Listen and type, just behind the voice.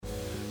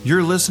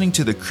You're listening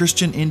to the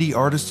Christian Indie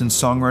Artists and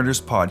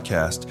Songwriters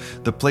Podcast,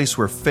 the place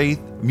where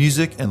faith,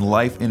 music, and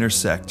life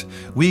intersect.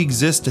 We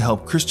exist to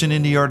help Christian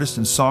indie artists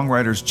and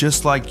songwriters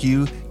just like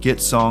you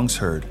get songs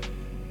heard.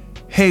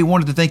 Hey,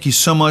 wanted to thank you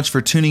so much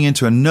for tuning in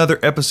to another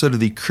episode of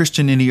the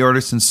Christian Indie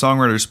Artists and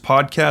Songwriters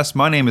Podcast.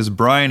 My name is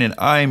Brian and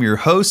I am your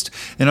host.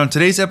 And on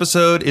today's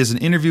episode is an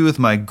interview with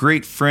my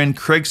great friend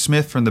Craig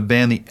Smith from the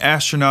band The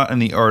Astronaut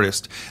and the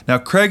Artist. Now,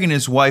 Craig and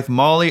his wife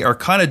Molly are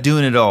kind of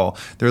doing it all.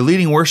 They're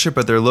leading worship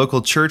at their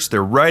local church,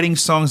 they're writing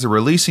songs, they're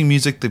releasing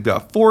music, they've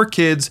got 4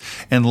 kids,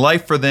 and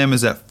life for them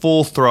is at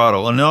full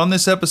throttle. And on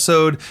this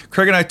episode,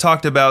 Craig and I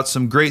talked about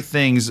some great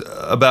things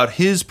about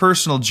his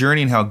personal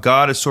journey and how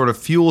God has sort of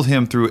fueled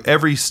him through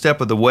every step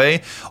of the way.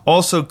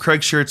 Also,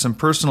 Craig shared some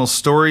personal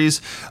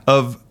stories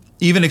of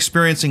even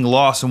experiencing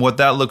loss and what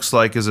that looks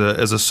like as a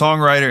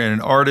songwriter and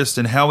an artist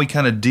and how we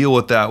kind of deal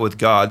with that with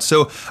God.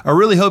 So I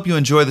really hope you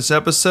enjoy this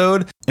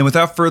episode. And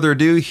without further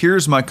ado,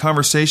 here's my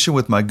conversation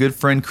with my good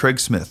friend Craig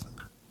Smith.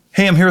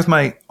 Hey, I'm here with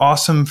my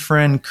awesome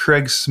friend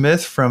Craig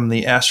Smith from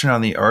The Astronaut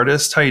and the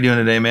Artist. How you doing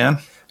today, man?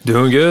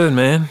 Doing good,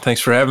 man.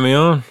 Thanks for having me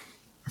on.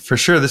 For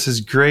sure. This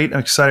is great. I'm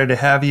excited to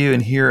have you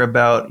and hear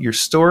about your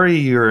story.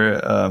 You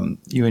and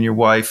your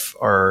wife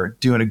are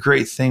doing a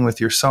great thing with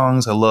your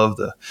songs. I love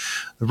the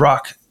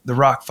rock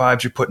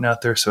vibes you're putting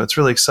out there. So it's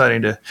really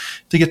exciting to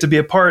get to be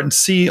a part and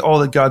see all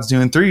that God's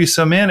doing through you.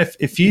 So man,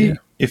 if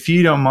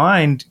you don't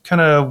mind,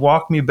 kind of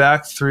walk me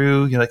back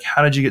through, like,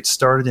 how did you get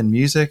started in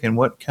music and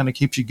what kind of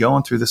keeps you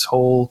going through this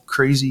whole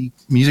crazy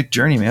music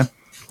journey, man?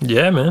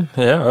 Yeah, man.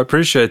 Yeah, I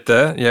appreciate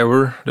that. Yeah,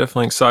 we're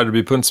definitely excited to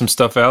be putting some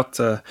stuff out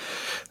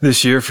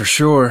this year for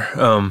sure.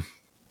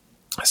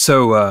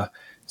 So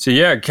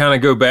yeah, kind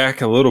of go back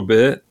a little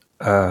bit,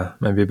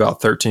 maybe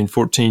about 13,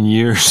 14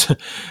 years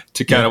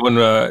to kind of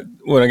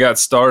when I got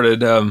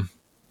started. I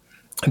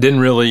didn't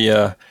really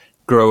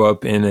grow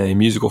up in a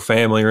musical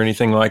family or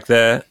anything like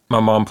that. My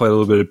mom played a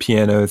little bit of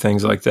piano,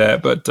 things like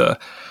that, but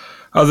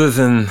other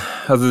than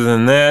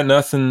that,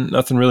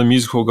 nothing really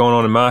musical going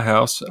on in my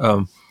house.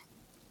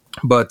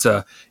 But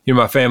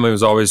my family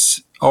was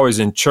always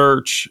in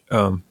church.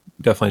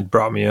 Definitely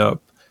brought me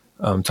up,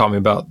 taught me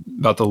about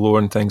the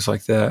Lord and things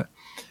like that.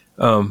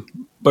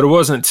 But it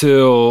wasn't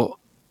until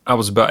I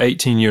was about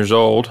 18 years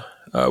old,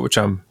 which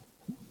I'm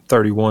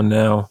 31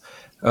 now,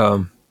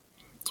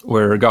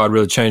 where God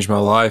really changed my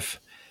life.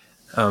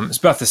 It's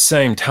about the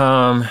same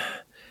time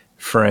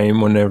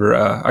frame whenever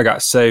I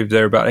got saved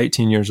there, about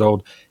 18 years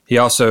old. He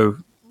also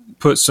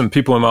put some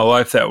people in my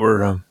life that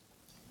were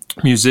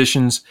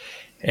musicians,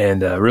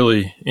 and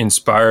really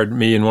inspired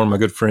me and one of my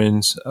good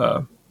friends,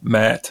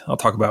 Matt. I'll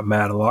talk about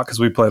Matt a lot because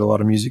we played a lot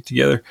of music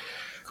together.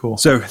 Cool.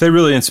 So they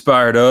really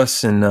inspired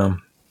us, and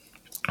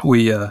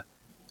we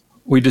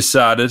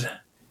decided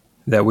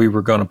that we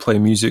were going to play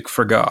music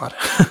for God.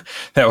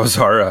 That was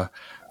our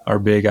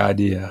big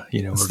idea.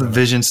 It's the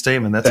vision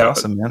statement. That's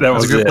awesome, man. That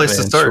was a good place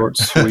to start. Short,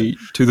 sweet,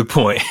 to the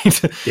point.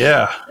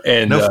 Yeah,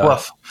 and no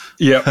fluff.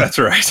 Yeah, that's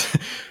right.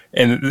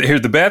 And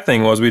here's the bad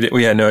thing was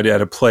we had no idea how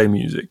to play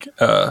music.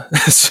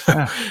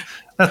 So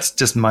that's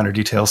just minor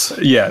details.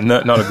 Yeah,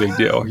 not a big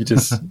deal. You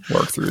just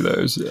work through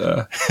those.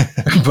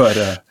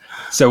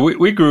 So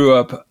we grew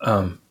up,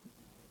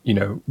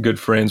 good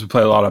friends. We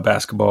played a lot of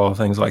basketball,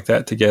 things like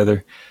that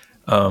together.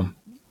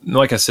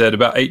 Like I said,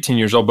 about 18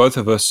 years old, both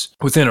of us,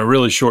 within a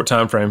really short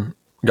time frame,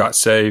 got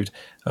saved.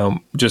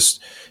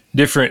 Just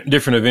different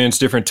events,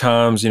 different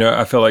times.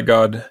 I felt like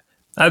God.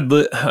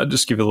 I'll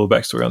just give you a little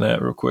backstory on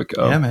that real quick.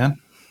 Yeah,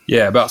 man.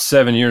 Yeah, about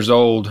 7 years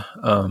old.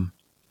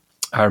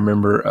 I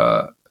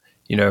remember,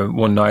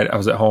 one night I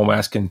was at home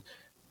asking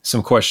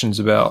some questions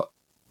about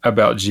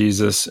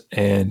Jesus,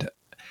 and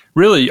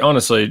really,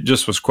 honestly,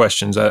 just was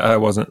questions. I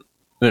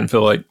didn't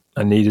feel like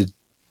I needed,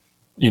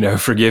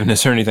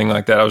 forgiveness or anything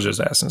like that. I was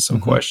just asking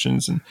some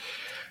questions, and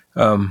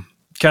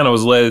kind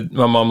of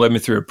my mom led me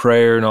through a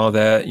prayer and all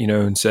that,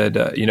 and said,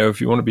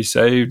 if you want to be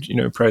saved,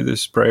 pray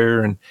this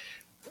prayer. And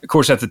of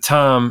course, at the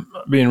time,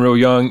 being real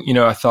young,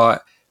 I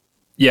thought,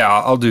 yeah,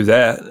 I'll do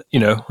that.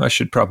 I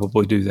should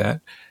probably do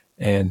that.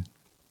 And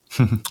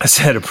I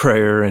said a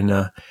prayer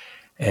and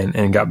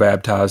got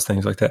baptized,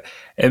 things like that.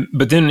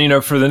 But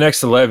then, for the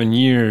next 11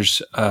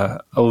 years, I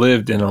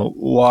lived in a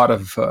lot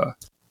of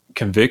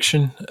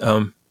conviction.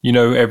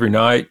 Every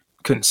night,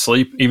 couldn't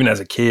sleep. Even as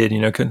a kid,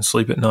 couldn't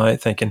sleep at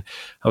night, thinking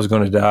I was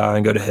going to die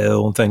and go to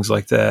hell and things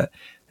like that.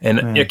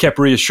 And I kept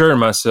reassuring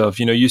myself,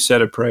 you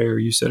said a prayer.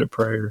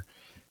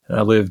 And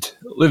I lived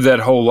that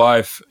whole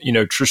life,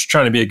 just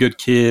trying to be a good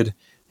kid.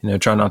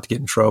 Try not to get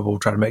in trouble,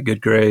 try to make good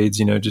grades,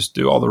 just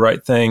do all the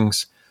right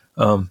things.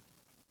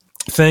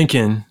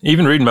 Thinking,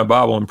 even reading my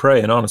Bible and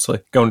praying, honestly,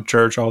 going to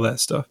church, all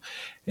that stuff,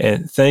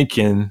 and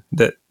thinking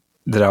that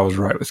I was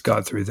right with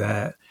God through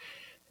that.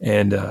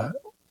 And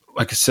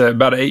like I said,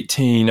 about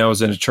 18, I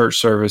was in a church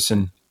service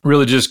and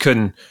really just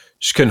couldn't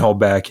hold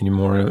back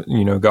anymore.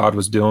 God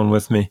was dealing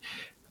with me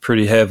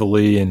pretty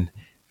heavily, and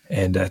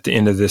at the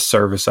end of this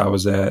service I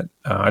was at,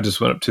 I just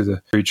went up to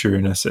the preacher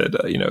and I said,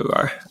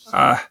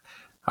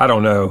 I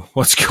don't know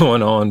what's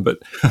going on, but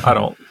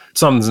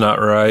something's not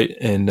right.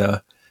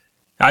 And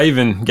I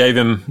even gave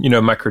him,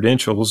 my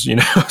credentials. I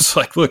was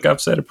like, look,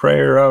 I've said a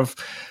prayer. I've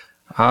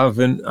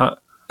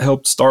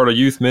helped start a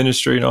youth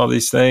ministry and all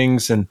these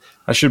things, and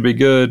I should be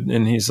good.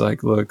 And he's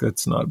like, look,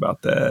 it's not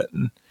about that.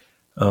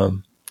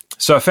 And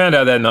so I found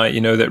out that night,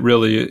 that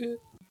really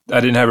I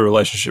didn't have a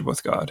relationship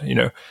with God.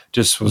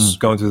 Just was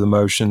going through the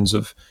motions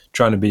of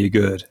trying to be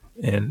good,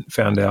 and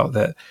found out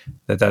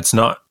that's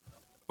not.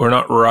 We're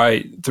not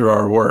right through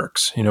our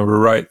works. We're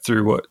right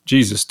through what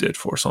Jesus did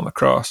for us on the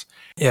cross.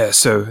 Yeah,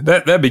 so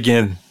that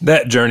began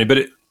that journey.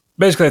 But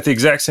basically at the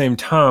exact same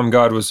time,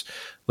 God was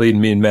leading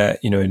me and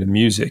Matt, into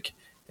music.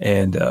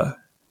 And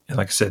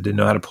like I said, didn't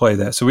know how to play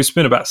that. So we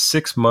spent about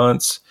 6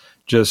 months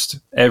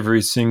just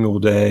every single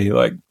day,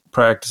 like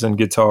practicing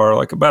guitar,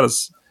 like about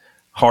as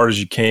hard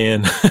as you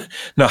can.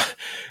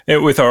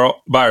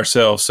 By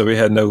ourselves. So we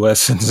had no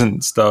lessons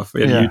and stuff.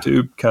 We had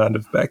YouTube kind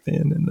of back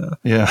then. And,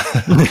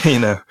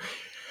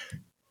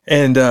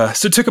 And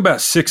so it took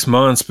about 6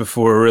 months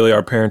before really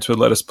our parents would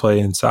let us play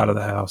inside of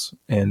the house.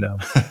 And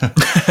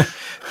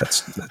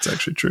that's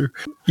actually true.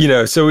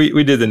 So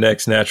we did the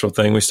next natural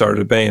thing. We started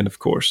a band, of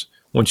course.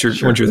 Once you're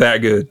that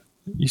good,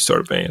 you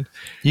start a band.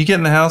 You get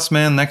in the house,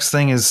 man, next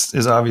thing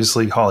is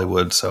obviously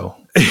Hollywood. So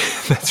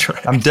that's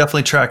right. I'm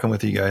definitely tracking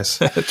with you guys.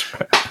 That's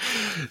right.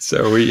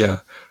 So we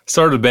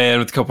started a band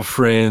with a couple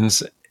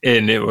friends,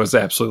 and it was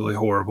absolutely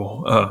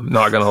horrible.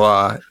 Not going to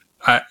lie.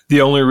 The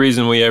only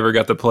reason we ever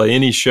got to play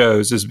any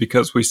shows is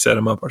because we set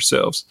them up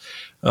ourselves.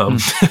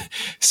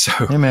 So,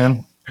 hey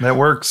man, that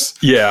works.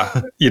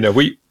 Yeah,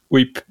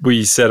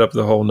 we set up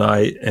the whole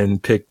night and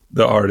picked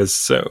the artists.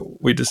 So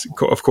we just,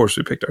 of course,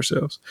 we picked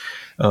ourselves.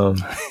 We're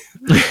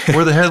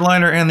the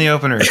headliner and the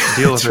opener.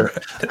 Deal with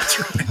it. That's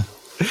right.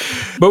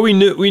 But we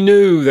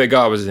knew that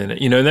God was in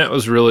it. And that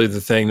was really the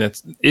thing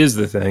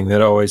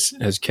that always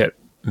has kept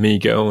me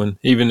going,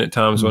 even at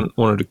times when I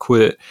wanted to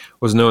quit,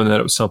 was knowing that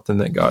it was something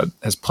that God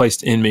has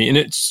placed in me.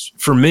 And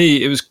for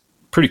me, it was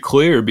pretty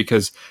clear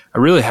because I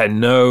really had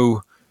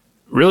not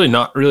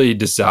really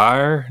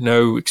desire,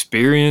 no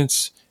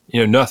experience,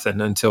 nothing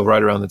until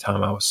right around the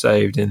time I was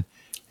saved. And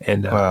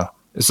wow.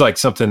 It's like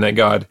something that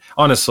God,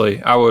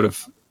 honestly, I would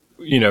have,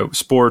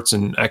 sports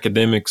and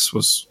academics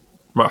was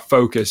my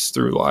focus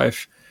through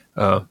life.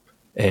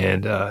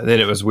 And then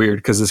it was weird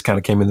because this kind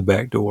of came in the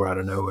back door out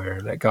of nowhere,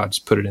 that God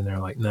just put it in there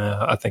like,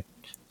 nah, I think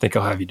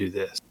I'll have you do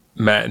this.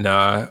 Matt and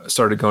I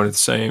started going to the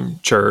same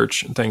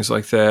church and things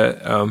like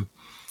that.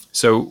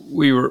 So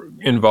we were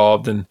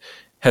involved and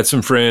had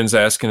some friends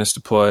asking us to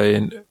play,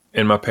 and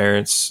my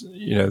parents,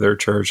 their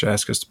church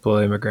asked us to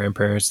play, my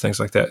grandparents, things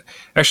like that.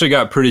 Actually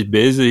got pretty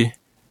busy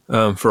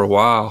for a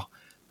while.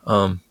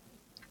 We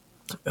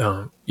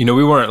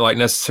weren't like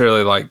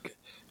necessarily like,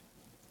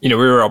 we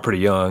were all pretty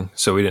young,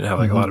 so we didn't have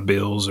like a lot of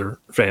bills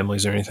or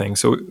families or anything.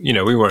 So,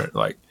 we weren't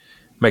like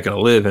making a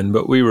living,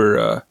 but we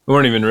weren't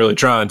even really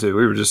trying to.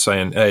 We were just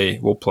saying, hey,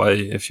 we'll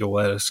play if you'll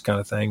let us,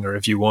 kind of thing. Or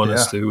if you want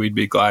us to, we'd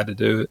be glad to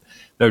do it.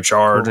 No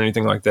charge or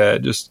anything like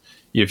that. Just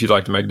if you'd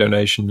like to make a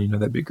donation,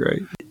 that'd be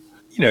great.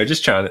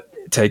 Just trying to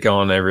take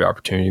on every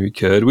opportunity we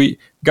could. We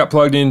got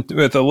plugged in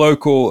with a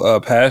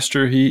local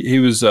pastor. He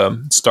was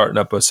starting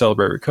up a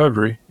Celebrate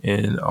Recovery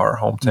in our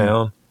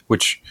hometown,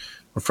 which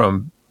we're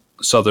from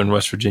Southern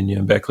West Virginia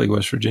and Beckley,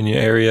 West Virginia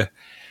area.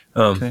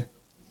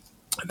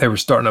 They were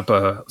starting up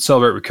a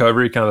Celebrate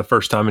Recovery, kind of the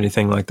first time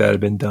anything like that had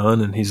been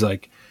done. And he's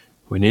like,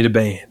 we need a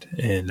band,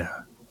 and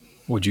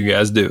would you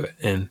guys do it?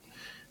 And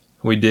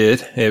we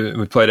did.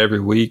 We played every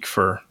week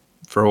for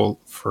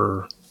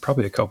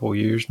probably a couple of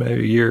years,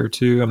 maybe a year or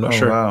two. I'm not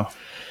sure.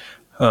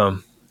 Wow.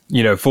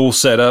 Full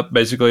setup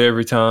basically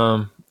every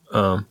time.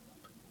 We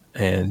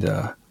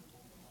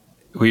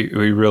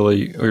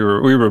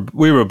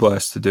were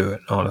blessed to do it,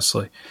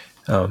 honestly.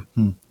 I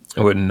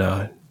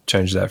wouldn't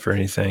change that for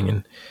anything.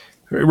 And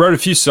we wrote a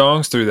few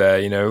songs through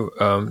that,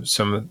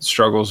 some of the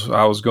struggles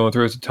I was going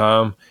through at the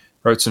time.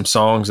 Wrote some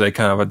songs. They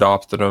kind of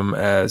adopted them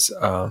as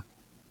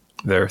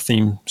their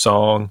theme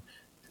song,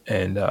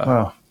 and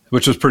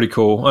which was pretty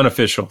cool.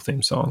 Unofficial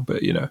theme song,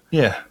 but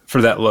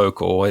for that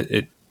local,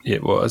 it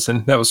was,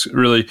 and that was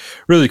really,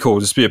 really cool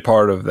just to be a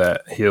part of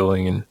that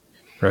healing and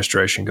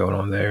restoration going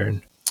on there.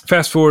 And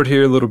fast forward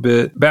here a little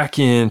bit, back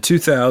in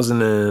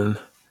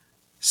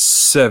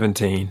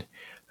 2017,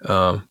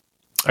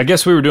 I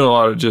guess we were doing a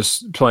lot of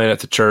just playing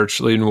at the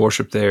church, leading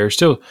worship there,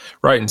 still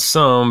writing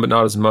some, but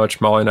not as much.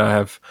 Molly and I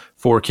have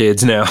 4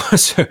 kids now.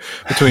 So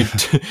between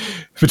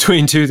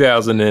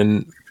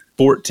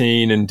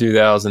 2014 and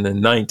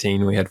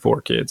 2019, we had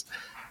 4 kids.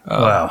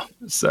 Wow.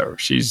 So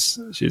she's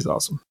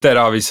awesome. That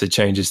obviously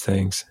changes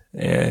things.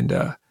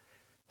 And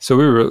so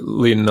we were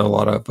leading a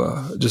lot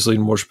of just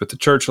leading worship at the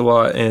church a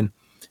lot. And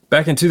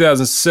back in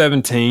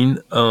 2017,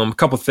 a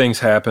couple of things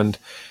happened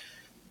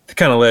that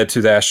kind of led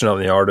to the Astronaut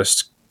and the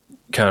Artist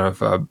kind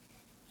of,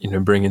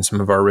 bringing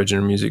some of our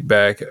original music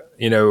back.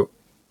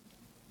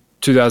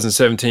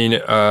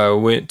 2017,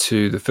 went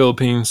to the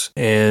Philippines.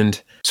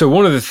 And so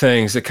one of the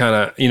things that kind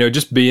of,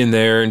 just being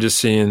there and just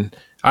seeing,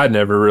 I'd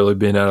never really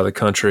been out of the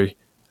country,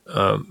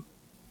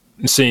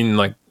 seeing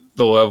like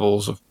the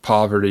levels of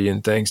poverty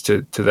and things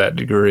to that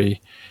degree.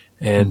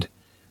 and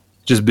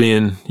just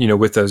being,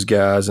 with those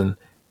guys, and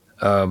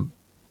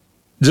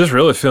just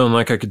really feeling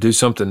like I could do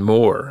something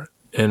more,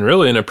 and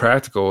really in a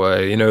practical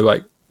way,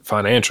 like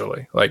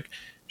financially, like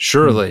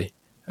surely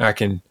I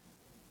can,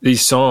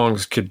 these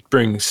songs could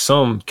bring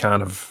some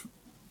kind of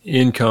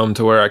income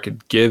to where I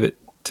could give it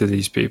to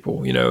these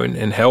people,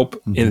 and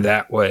help in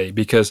that way,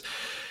 because,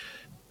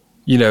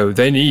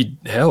 they need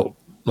help.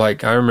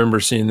 Like I remember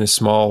seeing this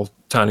small,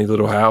 tiny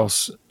little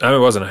house. I mean,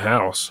 it wasn't a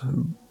house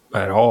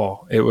at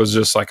all. It was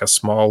just like a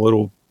small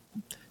little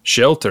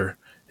shelter,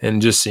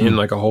 and just seeing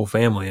like a whole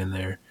family in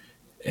there,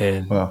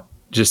 and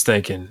just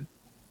thinking,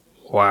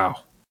 wow,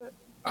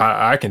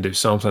 I can do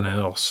something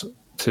else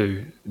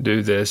to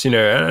do this, and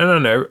I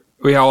don't know,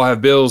 we all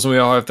have bills and we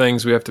all have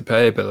things we have to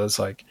pay, but it's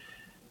like,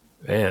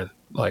 man,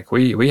 like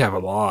we have a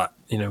lot,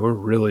 we're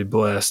really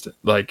blessed,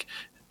 like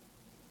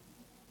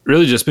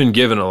really just been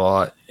given a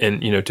lot,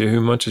 and, to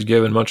whom much is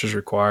given, much is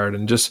required,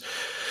 and just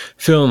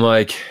feeling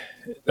like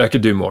I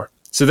could do more.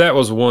 So that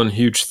was one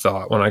huge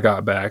thought when I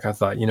got back. I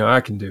thought,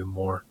 I can do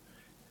more,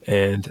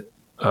 and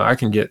I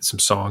can get some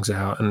songs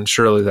out, and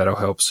surely that'll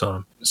help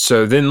some.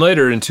 So then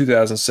later in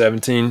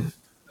 2017,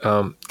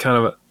 kind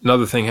of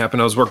another thing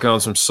happened. I was working on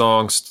some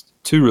songs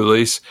to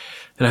release,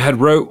 and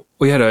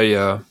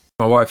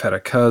my wife had a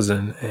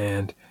cousin,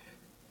 and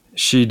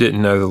she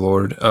didn't know the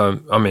Lord.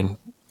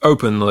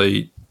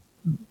 Openly,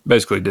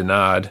 basically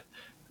denied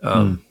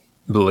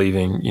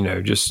believing,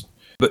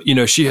 but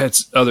she had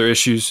other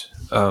issues,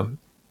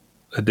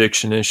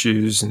 addiction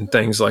issues and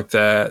things like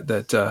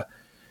that,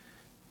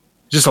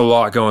 just a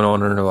lot going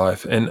on in her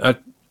life. And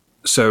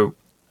so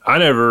I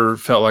never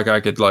felt like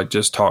I could like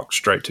just talk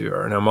straight to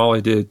her. Now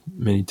Molly did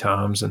many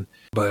times,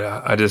 but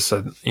I just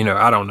said,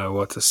 I don't know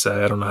what to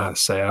say. I don't know how to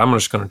say it. I'm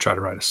just going to try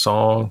to write a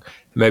song.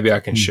 Maybe I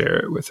can share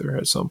it with her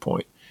at some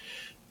point.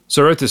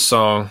 So I wrote this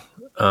song.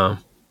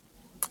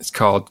 It's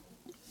called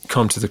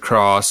Come to the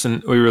Cross,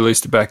 and we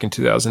released it back in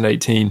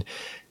 2018.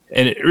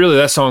 And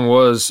that song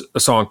was a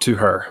song to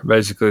her.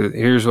 Basically,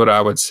 here's what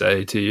I would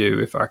say to you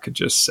if I could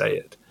just say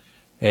it.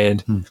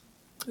 And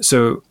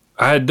so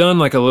I had done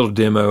like a little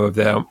demo of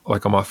that,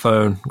 like on my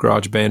phone,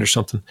 GarageBand or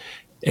something.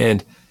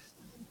 And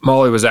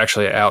Molly was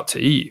actually out to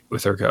eat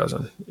with her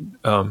cousin,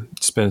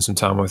 spending some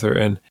time with her.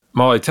 And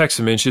Molly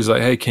texted me, and she's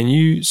like, hey, can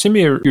you send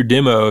me your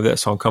demo of that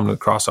song, Come to the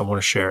Cross? I want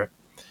to share it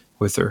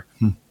with her.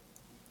 And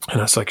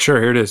I was like, sure,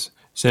 here it is.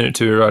 Sent it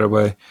to her right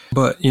away.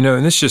 But,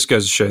 and this just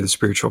goes to show the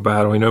spiritual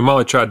battle.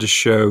 Molly tried to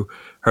show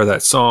her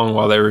that song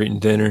while they were eating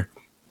dinner.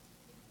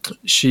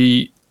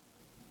 She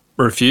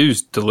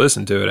refused to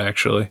listen to it,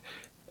 actually.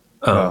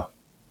 And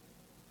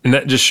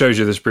that just shows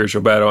you the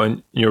spiritual battle,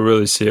 and you'll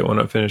really see it when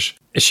I finish.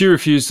 She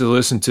refused to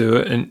listen to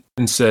it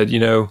and said,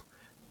 no,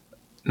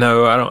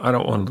 I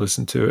don't want to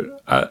listen to it.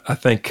 I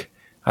think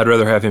I'd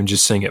rather have him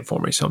just sing it for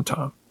me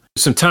sometime.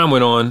 Some time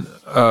went on.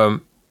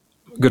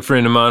 A good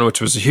friend of mine, which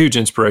was a huge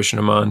inspiration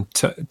of mine,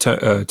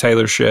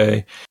 Taylor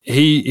Shea.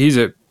 He's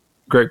a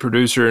great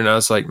producer, and I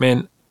was like,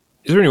 man,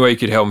 is there any way you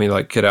could help me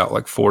like get out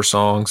like 4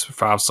 songs,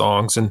 5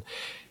 songs? And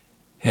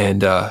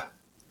that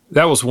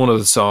was one of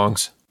the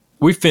songs.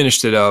 We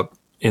finished it up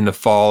in the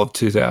fall of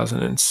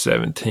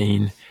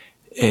 2017,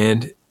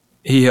 and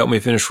he helped me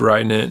finish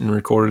writing it and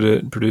recorded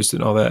it and produced it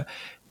and all that.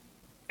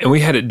 And we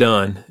had it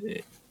done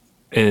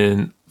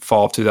in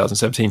fall of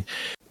 2017.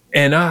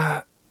 And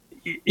I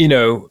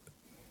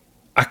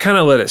kind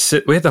of let it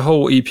sit. We had the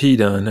whole EP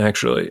done,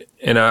 actually,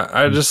 and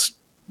I just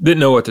didn't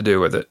know what to do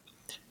with it.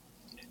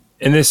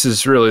 And this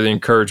is really the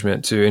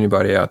encouragement to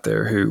anybody out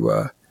there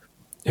who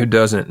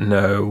doesn't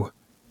know,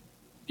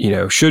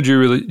 should you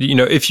really,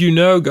 if you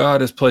know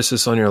God has placed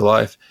this on your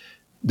life,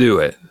 do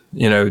it.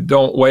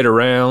 Don't wait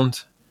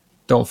around.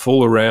 Don't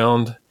fool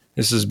around.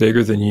 This is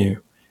bigger than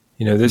you.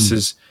 This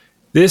is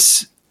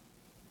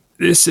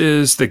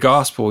the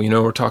gospel.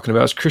 We're talking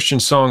about as Christian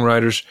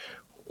songwriters.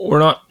 We're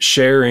not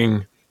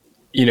sharing,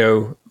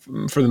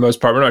 for the most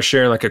part, we're not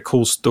sharing like a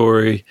cool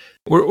story.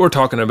 We're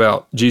talking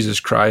about Jesus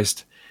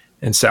Christ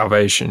and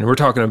salvation. We're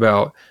talking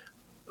about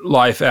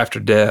life after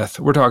death.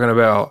 We're talking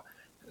about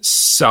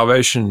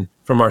salvation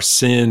from our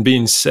sin,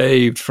 being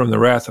saved from the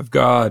wrath of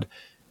God,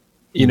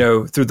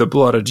 through the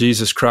blood of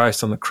Jesus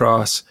Christ on the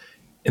cross.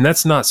 And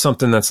that's not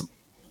something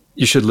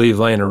you should leave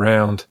laying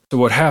around. So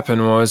what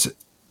happened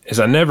is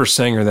I never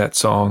sang her that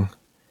song.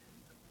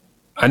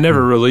 I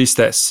never released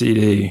that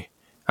CD.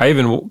 I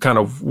even kind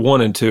of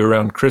wanted to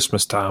around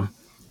Christmas time,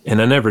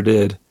 and I never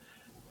did.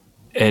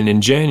 And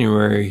in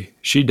January,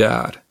 she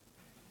died.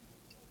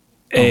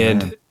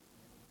 And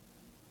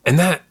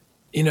that,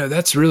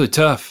 that's really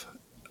tough.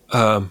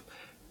 And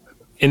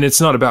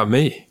it's not about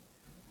me.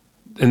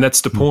 And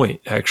that's the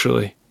point,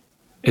 actually,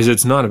 is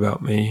it's not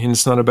about me, and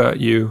it's not about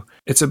you.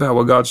 It's about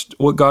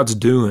what God's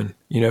doing,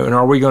 and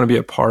are we going to be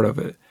a part of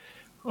it?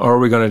 Or are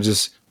we going to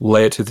just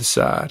lay it to the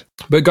side?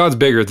 But God's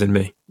bigger than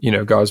me.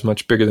 God's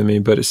much bigger than me,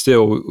 but it's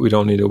still, we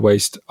don't need to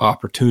waste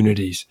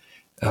opportunities,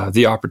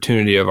 the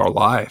opportunity of our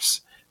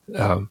lives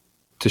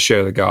to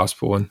share the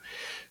gospel. And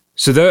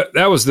so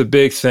that was the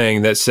big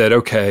thing that said,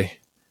 okay,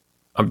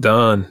 I'm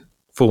done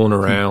fooling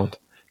around.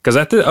 because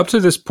up to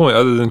this point,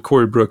 other than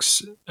Corey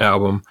Brooks'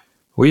 album,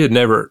 we had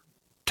never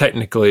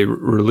technically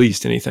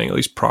released anything, at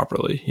least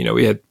properly.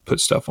 We had put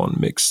stuff on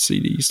mixed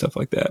CD, stuff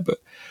like that. But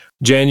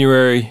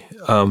January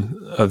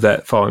of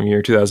that following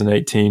year,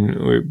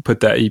 2018, we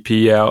put that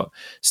EP out.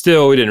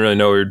 Still, we didn't really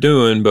know what we were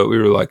doing, but we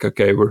were like,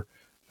 okay, we're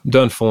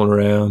done fooling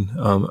around.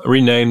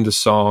 Renamed the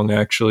song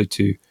actually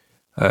to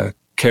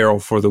Carol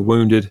for the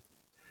Wounded.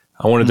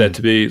 I wanted that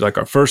to be like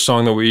our first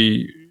song that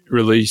we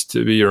released,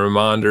 to be a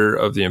reminder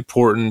of the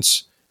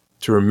importance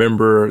to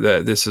remember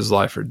that this is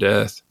life or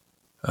death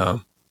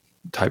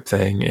type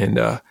thing.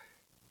 And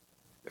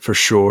for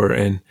sure.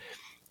 And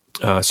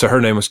so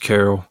her name was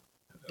Carol.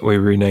 We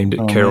renamed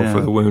it Carol for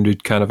the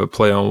Wounded, kind of a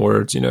play on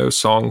words,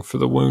 song for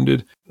the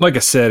wounded. Like I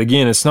said,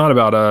 again, it's not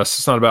about us.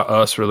 It's not about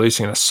us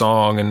releasing a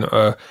song.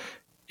 And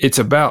it's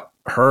about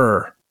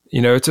her.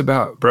 It's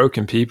about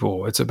broken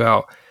people. It's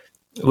about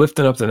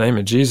lifting up the name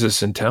of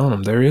Jesus and telling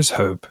them there is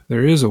hope.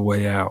 There is a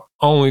way out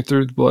only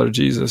through the blood of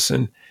Jesus.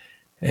 And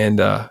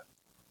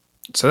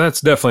so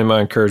that's definitely my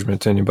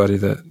encouragement to anybody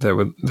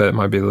that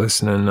might be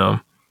listening.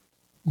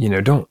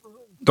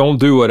 Don't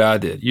do what I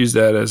did. Use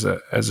that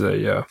as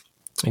a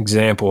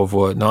example of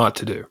what not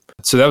to do.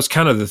 So that was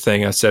kind of the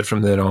thing I said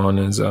from then on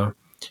is,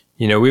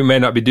 we may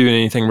not be doing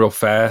anything real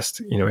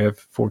fast. We have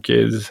 4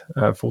 kids,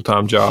 a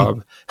full-time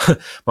job.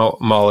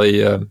 Molly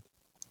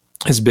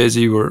is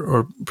busy.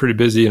 We're pretty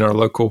busy in our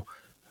local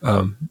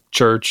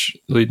church,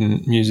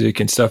 leading music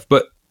and stuff.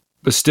 But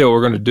still,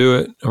 we're going to do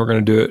it. And we're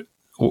going to do it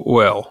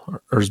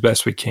well, or as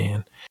best we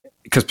can,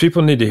 because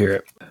people need to hear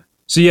it.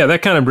 So yeah,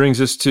 that kind of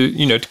brings us to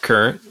to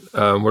current.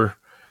 We're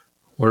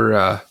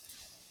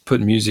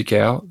putting music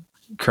out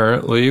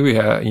currently. We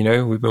have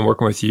we've been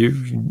working with you.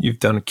 You've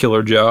done a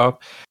killer job.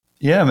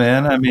 Yeah,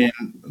 man. I mean,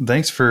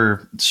 thanks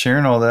for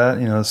sharing all that.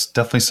 It's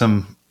definitely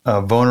some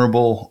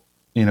vulnerable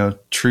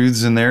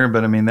truths in there,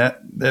 but I mean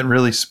that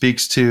really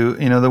speaks to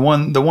the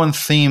one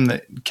theme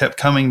that kept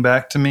coming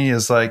back to me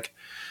is like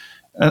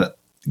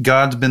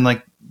God's been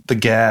like the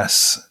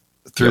gas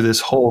through this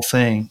whole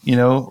thing,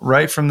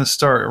 right from the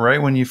start, right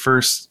when you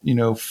first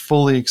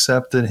fully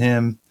accepted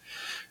him.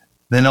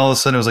 Then all of a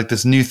sudden it was like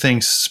this new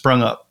thing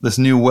sprung up, this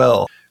new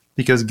well,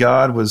 because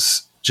God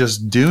was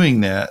just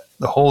doing that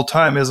the whole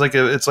time. It's like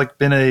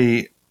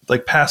been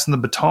passing the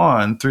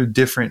baton through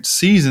different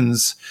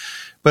seasons.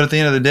 But at the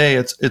end of the day,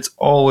 it's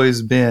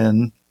always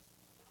been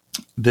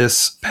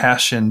this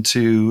passion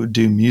to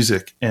do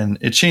music, and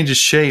it changes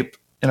shape.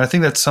 And I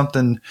think that's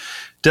something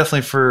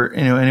definitely for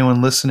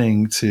anyone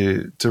listening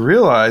to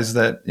realize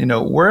that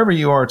wherever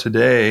you are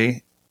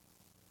today,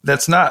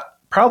 that's not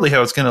probably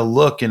how it's going to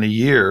look in a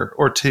year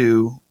or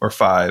 2 or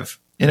 5,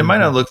 and it might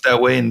not look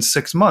that way in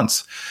 6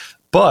 months.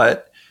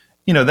 But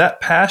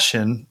that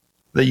passion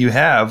that you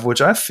have,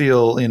 which I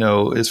feel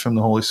is from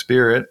the Holy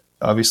Spirit.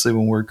 Obviously,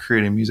 when we're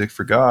creating music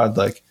for God,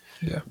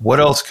 what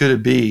else could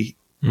it be?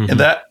 And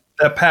that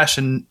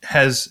passion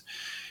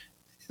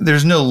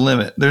there's no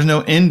limit. There's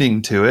no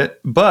ending to it.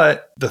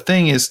 But the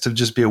thing is to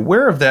just be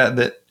aware of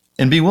that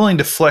and be willing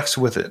to flex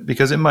with it,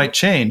 because it might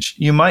change.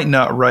 You might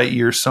not write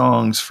your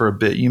songs for a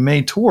bit. You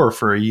may tour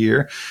for a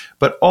year,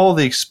 but all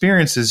the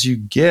experiences you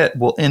get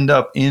will end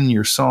up in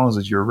your songs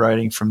that you're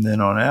writing from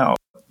then on out.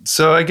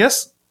 So I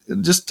guess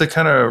just to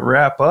kind of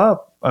wrap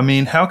up, I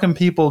mean, how can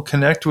people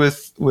connect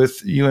with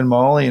you and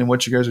Molly and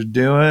what you guys are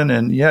doing?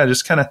 And yeah,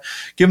 just kind of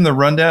give them the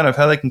rundown of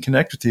how they can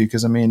connect with you.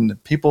 Because I mean,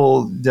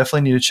 people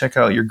definitely need to check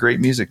out your great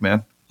music,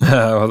 man.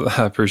 Well,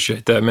 I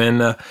appreciate that,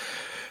 man.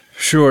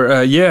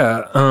 Sure.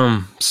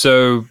 Yeah.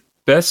 So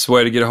best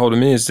way to get a hold of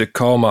me is to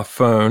call my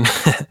phone.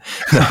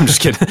 No, I'm just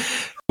kidding.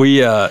 We,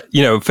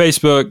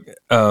 Facebook,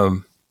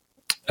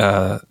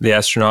 the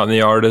Astronaut and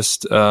the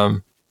Artist,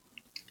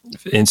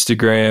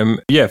 Instagram.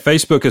 Yeah,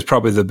 Facebook is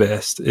probably the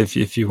best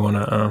if you want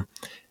to,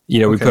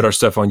 we put our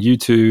stuff on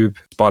YouTube,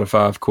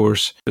 Spotify, of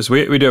course. So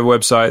we do have a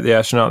website,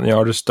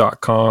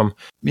 theastronautandtheartist.com.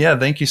 Yeah,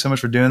 thank you so much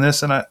for doing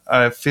this. And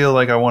I feel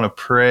like I want to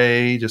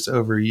pray just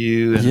over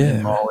you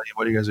and Molly,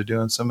 what you guys are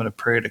doing. So I'm going to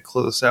pray to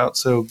close out.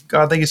 So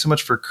God, thank you so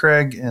much for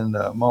Craig and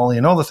Molly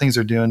and all the things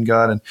they're doing,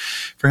 God, and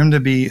for him to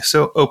be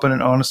so open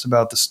and honest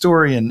about the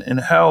story and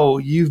how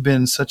you've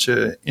been such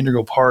an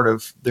integral part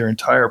of their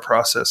entire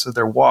process of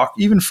their walk,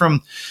 even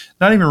from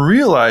not even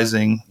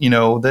realizing,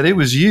 that it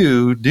was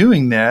you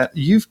doing that.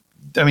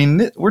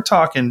 We're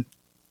talking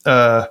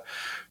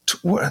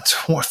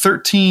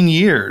 13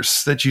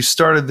 years that you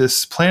planted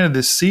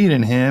this seed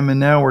in him. And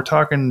now we're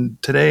talking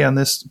today on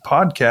this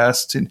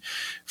podcast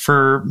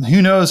for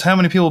who knows how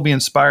many people will be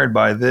inspired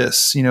by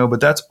this,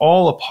 but that's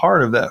all a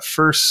part of that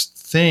first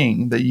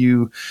thing that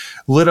you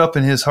lit up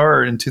in his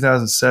heart in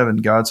 2007,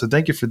 God. So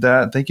thank you for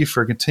that. Thank you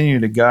for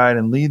continuing to guide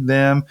and lead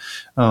them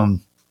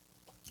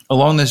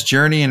along this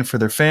journey, and for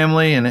their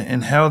family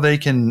and how they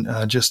can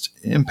just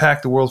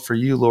impact the world for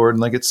you, Lord.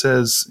 And like it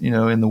says,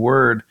 in the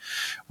word,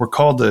 we're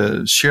called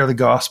to share the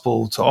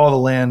gospel to all the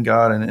land,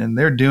 God, and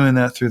they're doing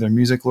that through their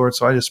music, Lord.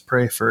 So I just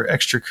pray for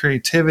extra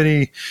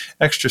creativity,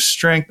 extra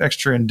strength,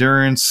 extra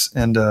endurance,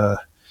 and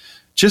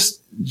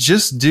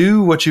just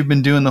do what you've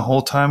been doing the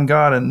whole time,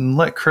 God, and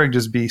let Craig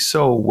just be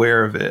so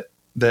aware of it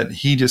that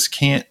he just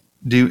can't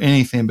do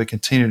anything but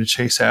continue to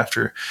chase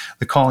after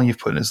the calling you've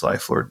put in his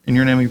life, Lord. In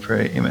your name we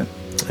pray, amen.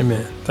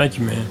 Amen. Thank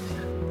you, man.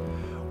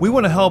 We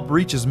want to help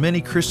reach as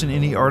many Christian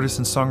indie artists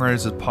and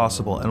songwriters as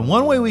possible, and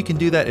one way we can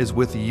do that is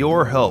with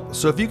your help.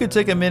 So if you could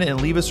take a minute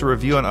and leave us a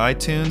review on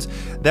iTunes,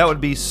 that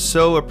would be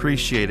so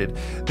appreciated.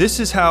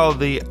 This is how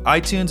the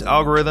iTunes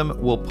algorithm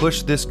will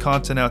push this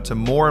content out to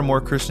more and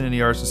more Christian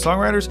indie artists and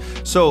songwriters.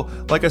 So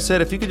like I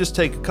said, if you could just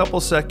take a couple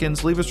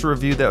seconds, leave us a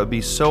review, that would be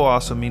so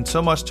awesome, means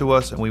so much to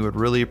us, and we would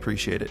really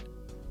appreciate it.